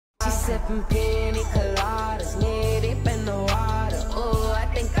sipping pina coladas, knee deep in the water. Oh, I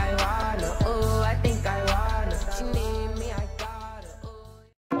think I wanna. Oh, I think I wanna. She need me, I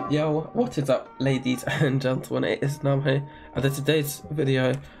gotta. Yo, what is up, ladies and gentlemen? It is Nuhmb here, and in today's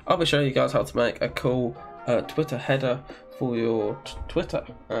video, I'll be showing you guys how to make a cool Twitter header for your Twitter.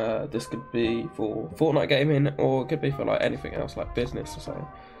 This could be for Fortnite gaming, or it could be for like anything else, like business or something.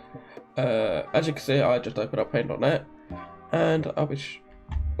 As you can see, I just opened up paint.net, and I'll be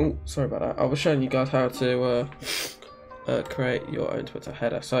sorry about that. I'll be showing you guys how to create your own Twitter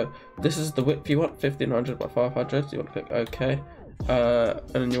header. So this is the width you want, 1500 by 500. So you want to click OK, and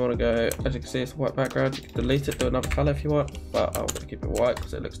then you want to go. As you can see, it's a white background. You can delete it, do another color if you want, but I'm going to keep it white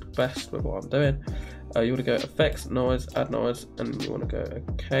because it looks the best with what I'm doing. You want to go effects, noise, add noise, and you want to go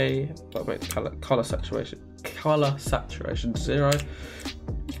OK, but make the color saturation 0.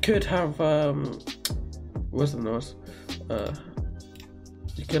 You could have where's the noise?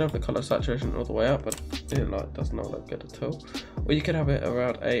 You could have the color saturation all the way up, but it does not look good at all. Or you could have it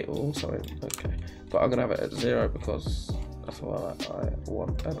around 8 or something. Okay, but I'm gonna have it at 0 because that's what I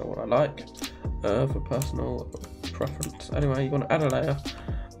want and what I like for personal preference. Anyway, you want to add a layer.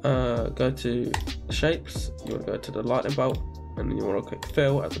 Go to shapes. You want to go to the lightning bolt, and then you want to click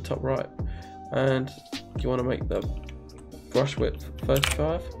fill at the top right, and you want to make the brush width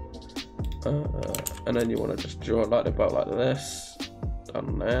 35, and then you want to just draw a lightning bolt like this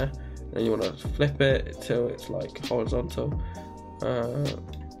down there. Then you want to flip it till it's like horizontal.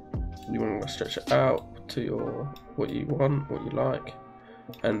 You want to stretch it out to what you want, what you like,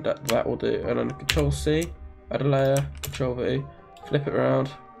 and that will do. And then Control C, add a layer, Control V, flip it around,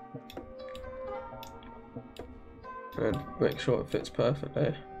 and make sure it fits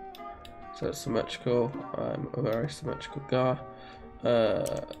perfectly. So it's symmetrical. I'm a very symmetrical guy.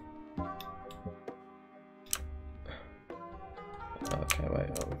 Okay, wait.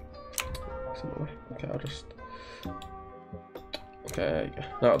 Okay, I'll just. Okay, there you go.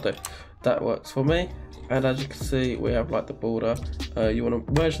 That'll do. That works for me. And as you can see, we have like the border. You want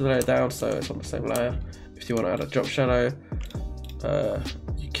to merge the layer down so it's on the same layer. If you want to add a drop shadow,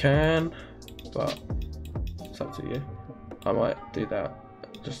 you can, but it's up to you. I might do that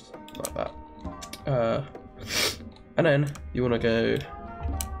just like that. And then you want to go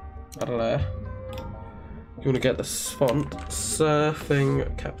add a layer. You want to get this font,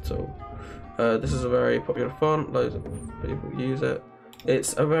 Surfing Capital. This is a very popular font, loads of people use it.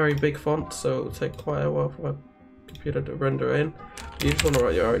 It's a very big font, so it'll take quite a while for my computer to render in. You just want to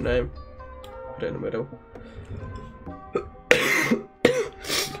write your own name, put it in the middle.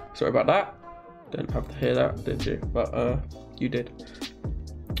 Sorry about that. Didn't have to hear that, did you? But you did.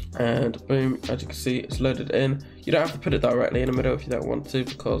 And boom, as you can see, it's loaded in. You don't have to put it directly in the middle if you don't want to,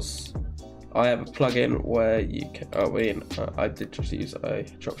 because I have a plugin where you can. I did just use a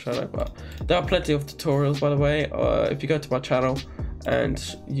drop shadow, but there are plenty of tutorials, by the way. If you go to my channel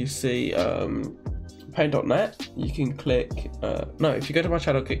and you see paint.net, you can click. No, if you go to my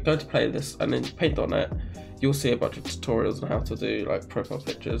channel, go to playlist, and then paint.net, you'll see a bunch of tutorials on how to do like profile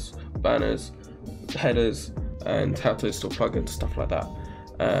pictures, banners, headers, and how to install plugins, stuff like that,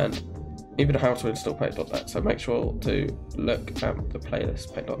 and even how to install paint.net. So make sure to look at the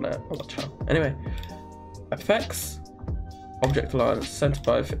playlist paint.net on the channel. Anyway, effects, object align, center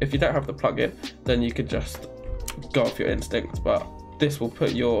both. If you don't have the plugin, then you could just go off your instinct, but this will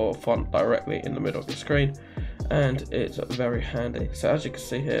put your font directly in the middle of your screen, and it's very handy. So as you can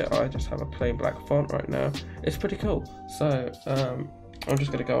see here, I just have a plain black font right now. It's pretty cool. So I'm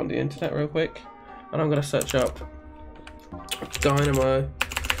just going to go on the internet real quick, and I'm going to search up Dynamo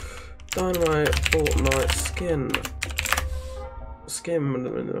Fortnite skin. Okay,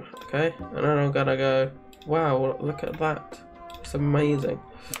 and then I'm going to go, wow, look at that. It's amazing.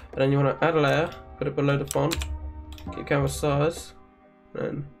 And then you want to add a layer, put it below the font, get canvas size,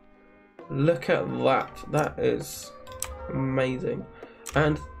 and look at that. That is amazing.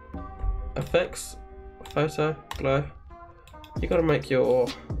 And effects, photo, glow. You got to make your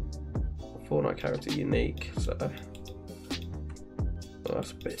Fortnite character unique. So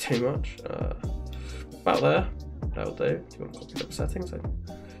that's a bit too much. About there, that'll do. If you want to copy the settings, then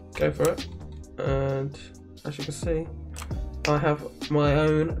go for it. And as you can see, I have my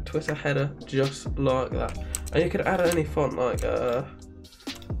own Twitter header just like that. And you could add any font like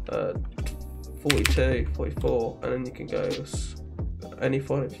 42, 44, and then you can go any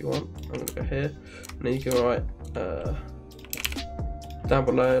font if you want. I'm going to go here, and then you can write down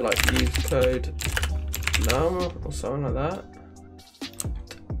below, like use code Nuhmb or something like that,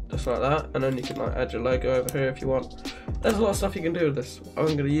 just like that, and then you can like add your logo over here if you want. There's a lot of stuff you can do with this. I'm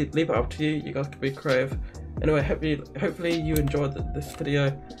going to leave it up to you. You guys can be creative. Anyway, hopefully you enjoyed this video,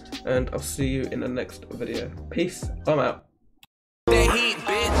 and I'll see you in the next video. Peace, I'm out.